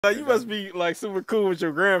Like, you must be like super cool with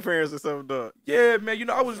your grandparents or something, dog. Yeah, man. You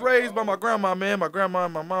know, I was raised by my grandma, man. My grandma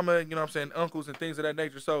and my mama, you know what I'm saying, uncles and things of that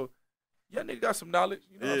nature. So, yeah, nigga got some knowledge.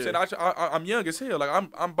 You know what I'm saying? I'm young as hell. Like,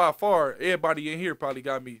 I'm by far, everybody in here probably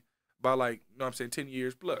got me by, like, you know what I'm saying, 10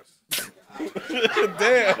 years plus.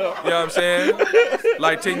 Damn. You know what I'm saying?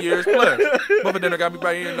 Like 10 years plus. Mother dinner got me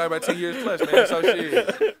by here like about 10 years plus, man. So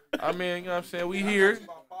shit. I mean, you know what I'm saying? We here.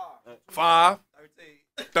 5.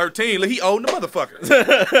 13. Look, he old the motherfucker.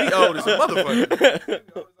 He old as a motherfucker.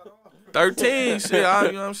 13. Shit, you know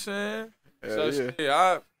what I'm saying? So shit, you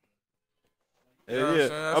know what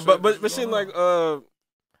I'm saying? But shit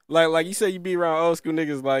like you say you be around old school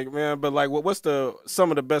niggas, like, man, but like what's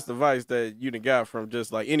some of the best advice that you done got from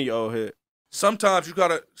just like any old head? Sometimes you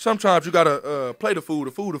gotta play the fool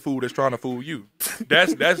that's trying to fool you.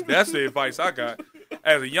 That's the advice I got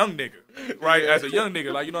as a young nigga, right? As a young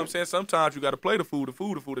nigga, like, you know what I'm saying. Sometimes you gotta play the fool that's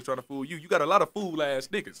trying to fool you. You got a lot of fool ass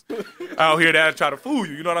niggas out here that try to fool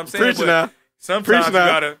you. You know what I'm saying? Preach now. Sometimes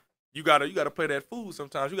you gotta play that fool.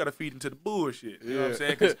 Sometimes you gotta feed into the bullshit. You know what I'm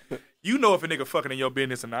saying? Because you know if a nigga fucking in your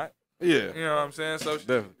business or not. Yeah. You know what I'm saying? So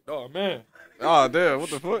definitely. Oh man. Oh damn!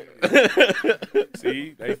 What the fuck?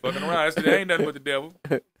 See, they fucking around. They ain't nothing but the devil.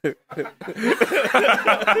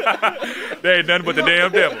 They ain't nothing but the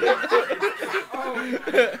damn devil.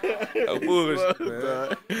 Oh, bullshit,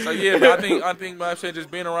 man. So yeah, man, I think, man, I'm saying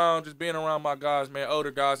just being around my guys, man,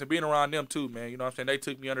 older guys, and being around them too, man. You know what I'm saying? They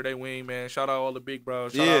took me under their wing, man. Shout out all the big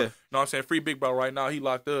bros. Shout out, you know what I'm saying? Free Big Bro right now. He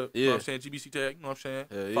locked up. You know what I'm saying? GBC Tech. You know what I'm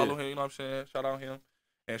saying? Follow him. You know what I'm saying? Shout out him.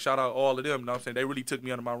 And shout out all of them, you know what I'm saying? They really took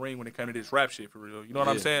me under my ring when it came to this rap shit, for real. You know what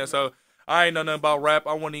I'm saying? So, I ain't know nothing about rap.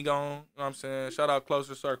 I wasn't even going, you know what I'm saying? Shout out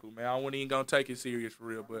Closer Circle, man. I wasn't even going to take it serious, for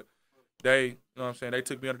real. But they, you know what I'm saying? They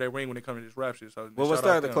took me under their ring when it came to this rap shit. So, well, what's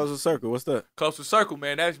that, the Closer Circle? What's that? Closer Circle,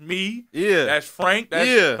 man. That's me. Yeah. That's Frank. That's,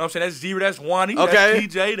 you know what I'm saying? That's Zero. That's Wani. Okay.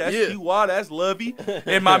 That's TJ. That's TY. That's Lovey.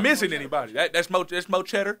 Am I missing anybody? That's Mo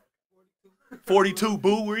Cheddar. 42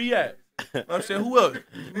 Boo. Where he at? You know what I'm saying? Who else?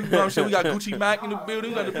 You know what I'm saying? We got Gucci Mac in the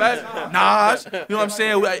building. We got the back. Nas. You know what I'm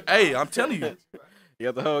saying? Hey, I'm telling you. You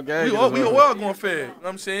got the whole gang. We all going fed. You know what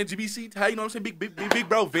I'm saying? GBC, you know what I'm saying? Big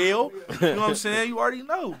bro, Vail. You know what I'm saying? You already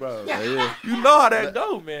know, bro. Yeah. You know how that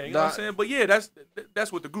go, man. You know what I'm saying? But yeah,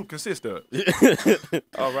 that's what the group consists of.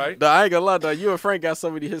 All right. Nah, I ain't gonna lie, dog. You and Frank got so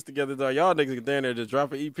many hits together, dog. Y'all niggas get down there to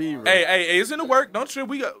drop an EP, bro. Hey, it's in the work. Don't trip.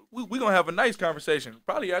 We gonna have a nice conversation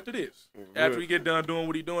probably after this. After we get done doing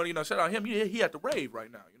what he doing, you know, shout out him. He at the rave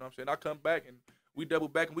right now. You know what I'm saying? I come back and we double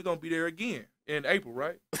back and we gonna be there again in April,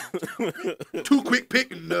 right? 2 quick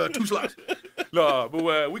pick and 2 slots. No,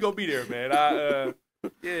 but we gonna be there, man.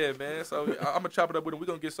 Yeah, man. So I'm gonna chop it up with him. We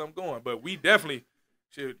gonna get something going. But we definitely,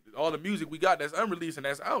 shit, all the music we got that's unreleased and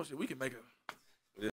that's out, shit, we can make a